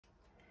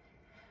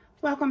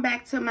Welcome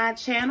back to my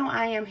channel.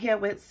 I am here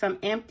with some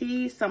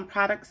empties, some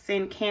products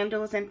and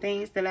candles and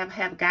things that I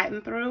have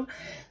gotten through.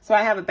 So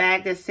I have a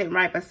bag that's sitting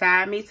right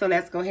beside me. So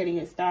let's go ahead and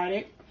get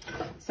started.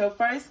 So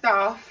first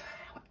off,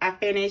 I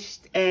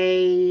finished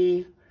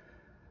a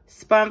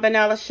Spun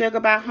Vanilla Sugar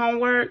by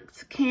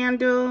Homeworks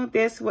candle.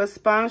 This was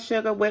spun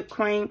sugar, whipped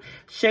cream,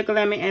 sugar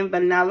lemon, and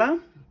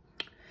vanilla.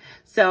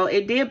 So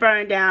it did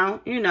burn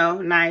down, you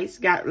know, nice.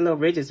 Got little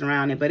ridges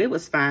around it, but it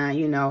was fine,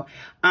 you know.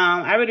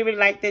 I really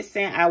like this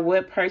scent. I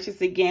would purchase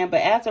again,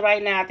 but as of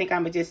right now, I think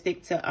I'm going to just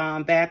stick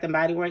to Bath &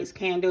 Body Works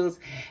candles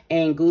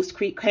and Goose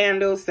Creek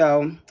candles.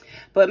 So,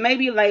 but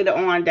maybe later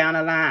on down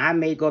the line, I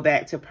may go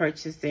back to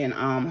purchasing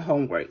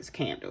Homeworks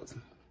candles.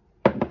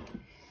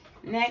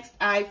 Next,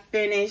 I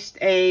finished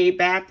a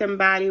Bath &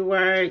 Body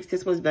Works.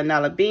 This was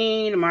Vanilla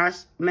Bean,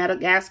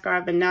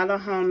 Madagascar Vanilla,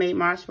 Homemade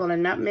Marshmallow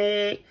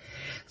Nutmeg.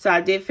 So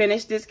I did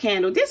finish this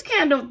candle. This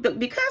candle,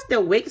 because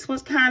the wicks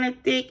was kind of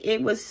thick,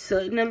 it was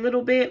sooting a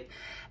little bit,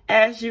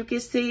 as you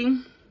can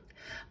see.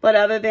 But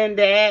other than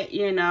that,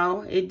 you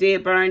know, it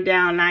did burn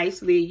down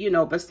nicely, you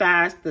know,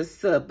 besides the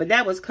soot. But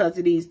that was because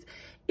of these,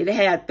 it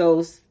had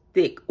those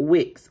thick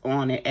wicks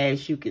on it,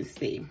 as you can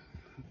see.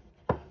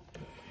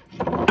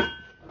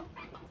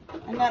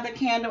 Another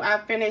candle I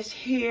finished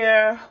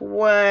here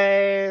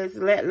was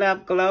Let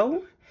Love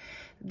Glow.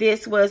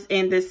 This was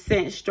in the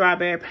scent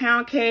Strawberry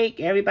Pound Cake.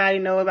 Everybody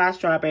knows about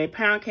Strawberry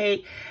Pound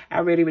Cake. I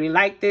really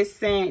like this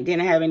scent.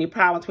 Didn't have any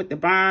problems with the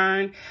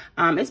burn.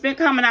 It's been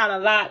coming out a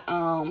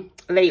lot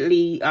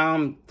lately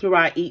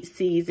throughout each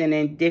season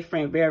in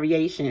different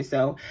variations.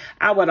 So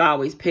I would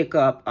always pick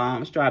up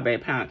Strawberry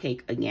Pound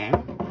Cake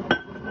again.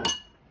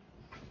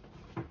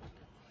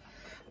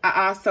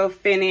 I also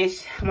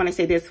finished, I want to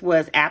say this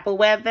was Apple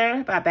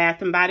Weather by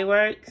Bath & Body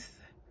Works.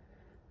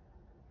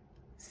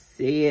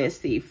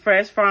 See,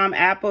 fresh farm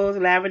apples,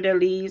 lavender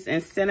leaves,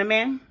 and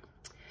cinnamon.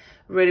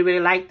 Really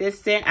like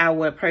this scent. I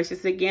would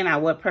purchase again. I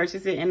would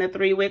purchase it in a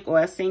 3-wick or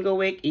a single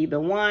wick, either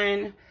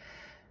one.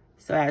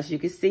 So as you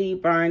can see,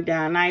 burned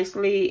down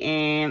nicely,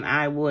 and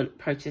I would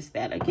purchase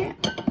that again.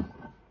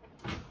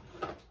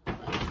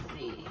 Let's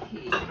see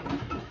here.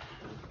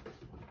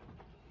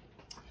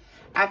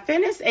 I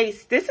finished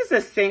this is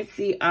a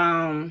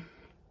Scentsy,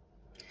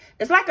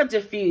 it's like a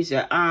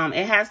diffuser.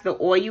 It has the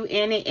oil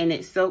in it and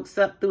it soaks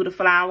up through the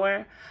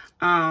flower.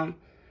 I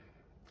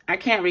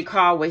can't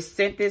recall what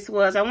scent this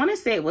was. I want to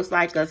say it was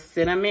like a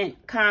cinnamon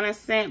kind of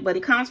scent, but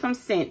it comes from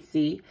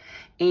Scentsy.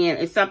 And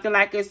it's something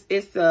like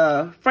it's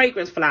a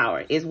fragrance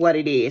flower is what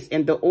it is.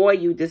 And the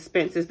oil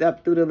dispenses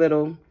up through the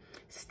little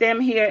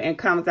stem here and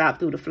comes out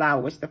through the flower,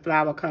 which the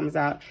flower comes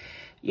out,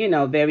 you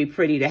know, very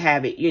pretty to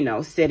have it, you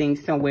know, sitting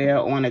somewhere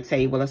on a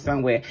table or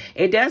somewhere.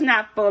 It does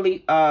not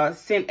fully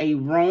scent a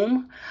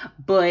room,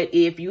 but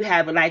if you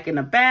have it like in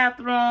a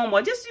bathroom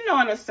or just, you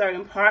know, in a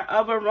certain part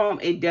of a room,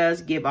 it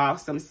does give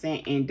off some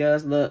scent and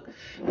does look,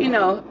 you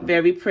know,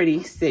 very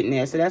pretty sitting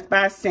there. So that's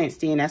by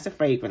Scentsy, and that's a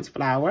fragrance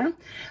flower.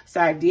 So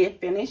I did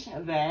finish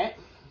that.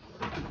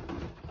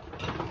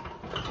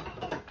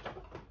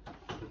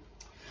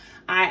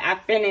 I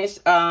finished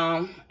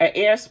an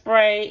air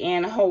spray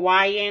in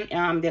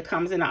Hawaiian that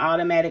comes in an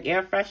automatic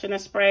air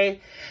freshener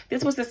spray.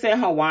 This was the scent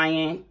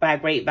Hawaiian by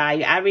Great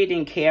Value. I really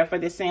didn't care for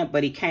the scent,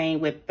 but it came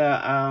with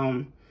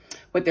the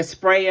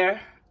sprayer.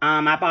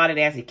 I bought it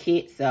as a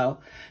kit, so,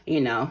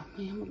 you know,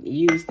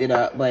 used it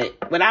up.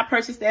 But would I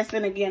purchase that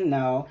scent again?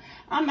 No.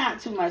 I'm not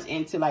too much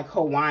into, like,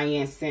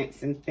 Hawaiian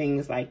scents and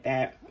things like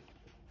that.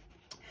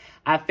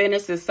 I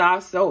finished the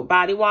soft soap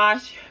body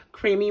wash,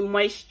 creamy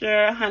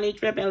moisture, honey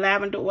drip, and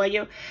lavender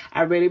oil.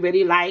 I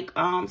really like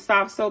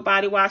soft soap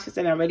body washes,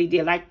 and I really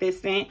did like this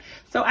scent.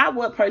 So I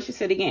would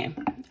purchase it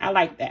again. I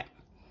like that.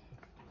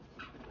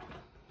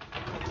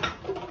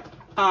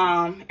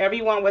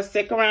 Everyone was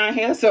sick around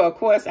here, so of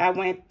course I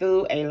went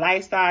through a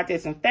Lifestyle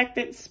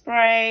disinfectant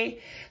spray.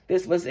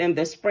 This was in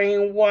the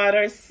spring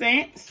water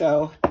scent,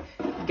 so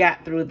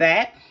got through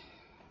that.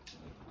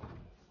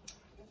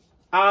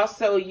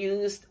 Also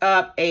used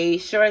up a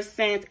Sure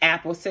Scent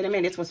Apple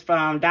Cinnamon. This was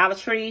from Dollar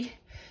Tree.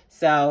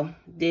 So,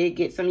 did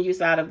get some use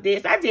out of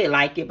this. I did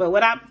like it, but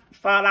would I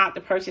fall out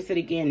to purchase it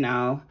again?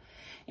 No.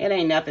 It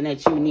ain't nothing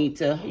that you need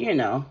to, you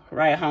know,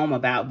 write home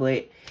about.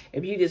 But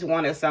if you just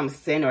wanted some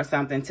scent or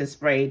something to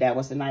spray, that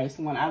was a nice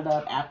one. I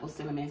love apple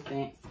cinnamon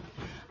scents.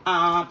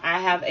 I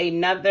have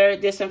another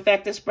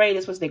disinfectant spray.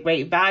 This was the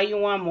Great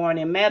Value one,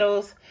 Morning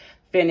Metals.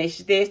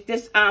 Finished this.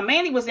 This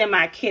mainly was in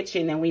my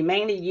kitchen, and we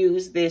mainly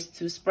used this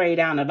to spray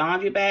down the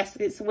laundry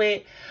baskets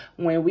with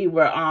when we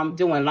were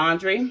doing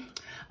laundry.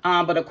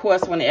 But of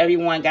course, when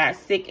everyone got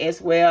sick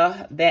as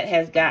well, that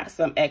has got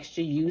some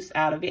extra use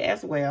out of it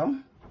as well.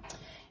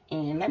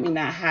 And let me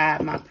not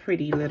hide my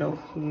pretty little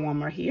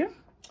warmer here.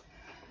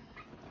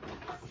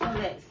 So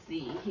let's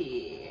see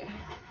here.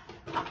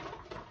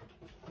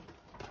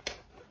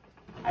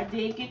 I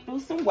did get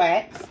through some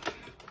wax.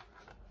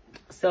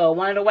 So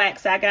one of the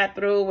wax I got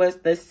through was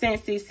the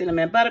Scentsy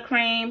Cinnamon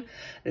Buttercream.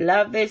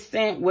 Love this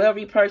scent. Will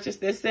repurchase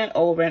this scent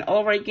over and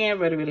over again.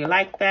 Really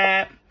like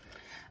that.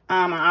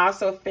 I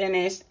also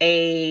finished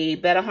a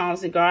Better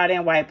Homes and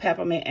Garden white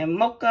peppermint and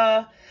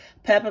mocha,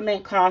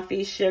 peppermint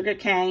coffee, sugar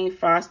cane,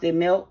 frosted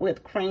milk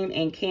with cream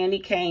and candy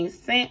cane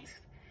scents.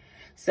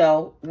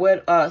 So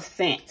with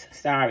scent,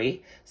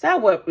 sorry. So I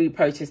would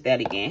repurchase that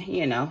again,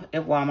 you know,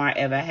 if Walmart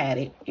ever had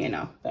it, you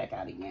know, back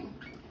out again.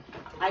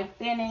 I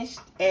finished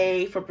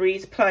a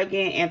Febreze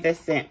plug-in and the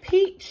scent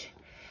peach.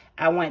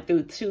 I went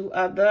through 2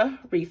 other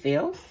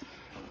refills.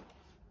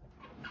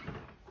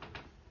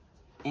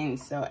 And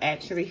so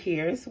actually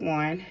here's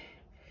one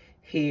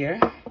here.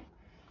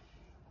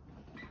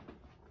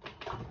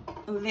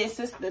 This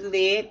is the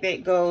lid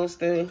that goes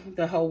to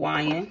the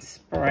Hawaiian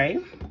spray.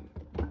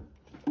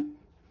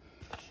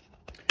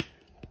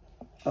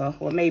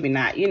 Well, maybe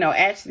not. You know,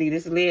 actually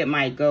this lid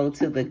might go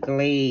to the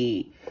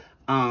Glade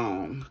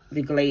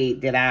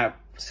that I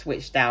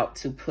switched out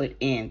to put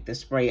in the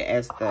spray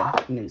as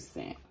the new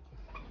scent.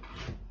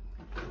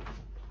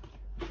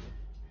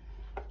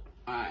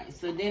 Alright,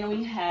 so then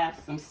we have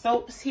some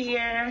soaps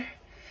here.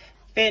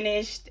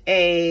 Finished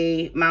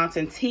a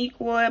Mountain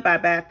Teakwood by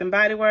Bath &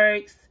 Body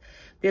Works.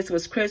 This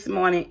was Crisp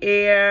Morning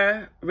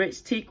Air,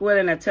 Rich Teakwood,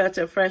 and a touch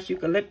of fresh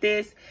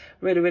eucalyptus.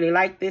 Really, really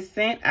like this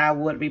scent. I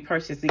would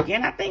repurchase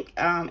again. I think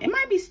it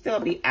might still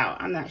be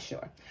out. I'm not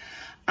sure.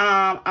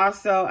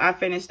 Also, I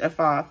finished a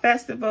Fall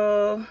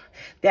Festival.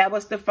 That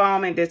was the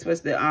foam, and this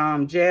was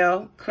the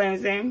gel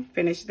cleansing.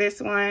 Finished this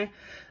one.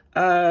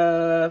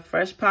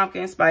 Fresh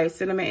pumpkin spice,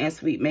 cinnamon, and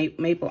sweet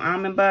maple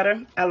almond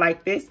butter. I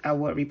like this. I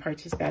would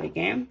repurchase that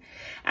again.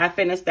 I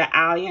finished the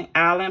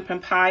Island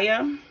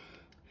Papaya.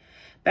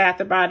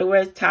 Bath & Body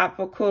Works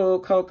Topical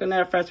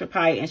Coconut, Fresh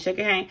Papaya, and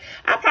Sugar Cane.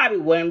 I probably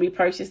wouldn't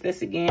repurchase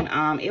this again.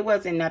 It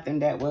wasn't nothing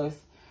that was,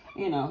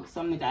 you know,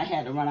 something that I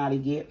had to run out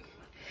and get.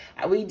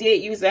 We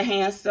did use a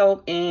hand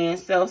soap and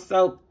self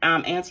soap,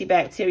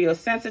 antibacterial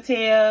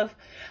sensitive.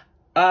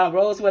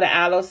 Rose with an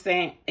aloe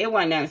scent. It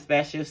wasn't nothing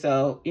special,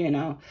 so, you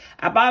know.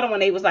 I bought them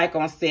when they was, like,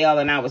 on sale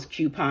and I was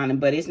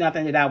couponing, but it's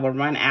nothing that I would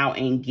run out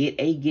and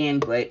get again,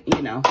 but,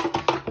 you know,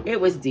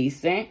 it was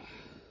decent.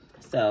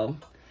 So,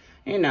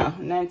 you know,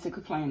 nothing to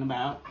complain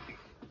about.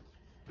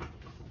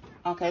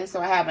 Okay, so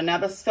I have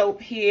another soap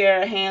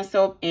here, hand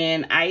soap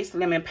in Ice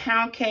Lemon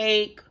Pound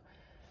Cake.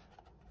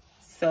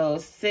 So,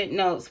 scent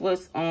notes,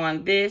 what's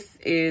on this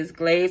is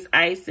glazed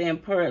ice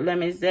and poured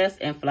lemon zest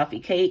and fluffy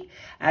cake.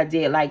 I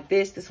did like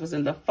this. This was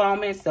in the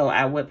foaming, so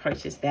I would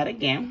purchase that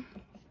again.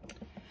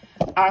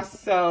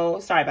 Also,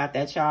 sorry about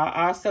that, y'all.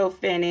 Also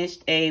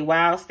finished a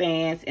Wild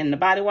Stance in the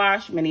body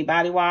wash, mini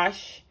body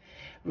wash.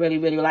 Really,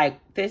 really like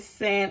this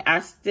scent. I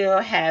still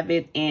have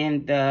it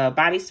in the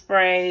body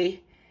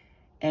spray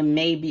and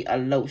maybe a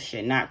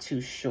lotion. Not too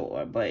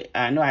sure, but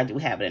I know I do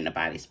have it in the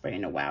body spray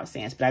and the Wild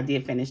Sands. But I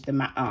did finish the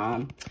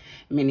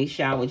mini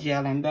shower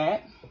gel in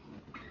that.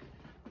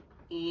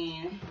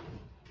 And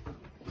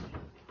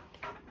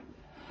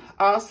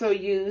also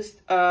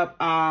used up,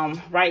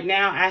 right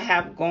now I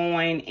have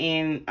going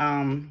in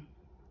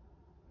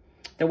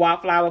the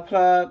Wildflower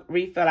Plug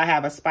refill. I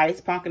have a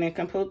Spice Pumpkin and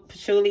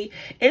Patchouli.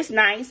 It's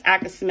nice. I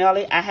can smell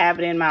it. I have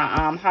it in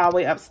my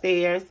hallway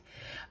upstairs.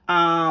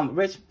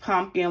 Rich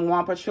Pumpkin,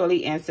 Warm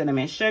Patchouli, and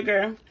Cinnamon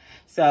Sugar.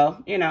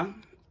 So, you know,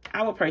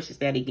 I will purchase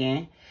that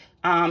again.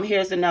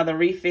 Here's another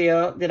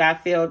refill that I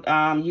feel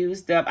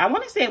used up. I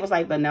want to say it was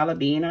like Vanilla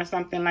Bean or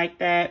something like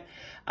that.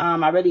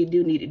 I really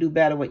do need to do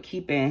better with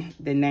keeping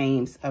the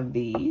names of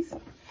these.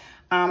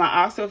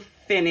 I also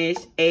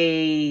finished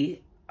a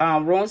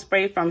room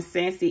spray from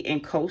Scentsy in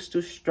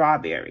Coastal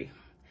Strawberry.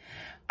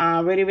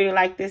 Really, really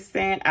like this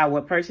scent. I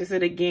would purchase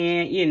it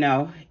again, you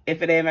know,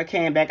 if it ever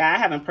came back. I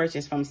haven't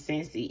purchased from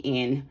Scentsy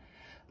in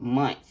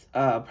months,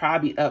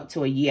 probably up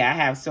to a year. I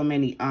have so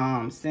many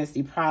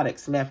Scentsy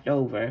products left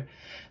over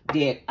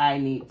that I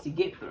need to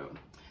get through.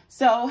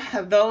 So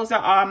those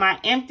are all my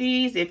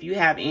empties. If you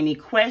have any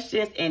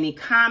questions, any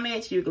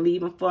comments, you can leave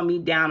them for me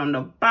down on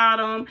the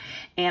bottom.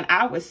 And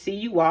I will see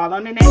you all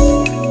on the next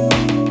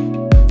one.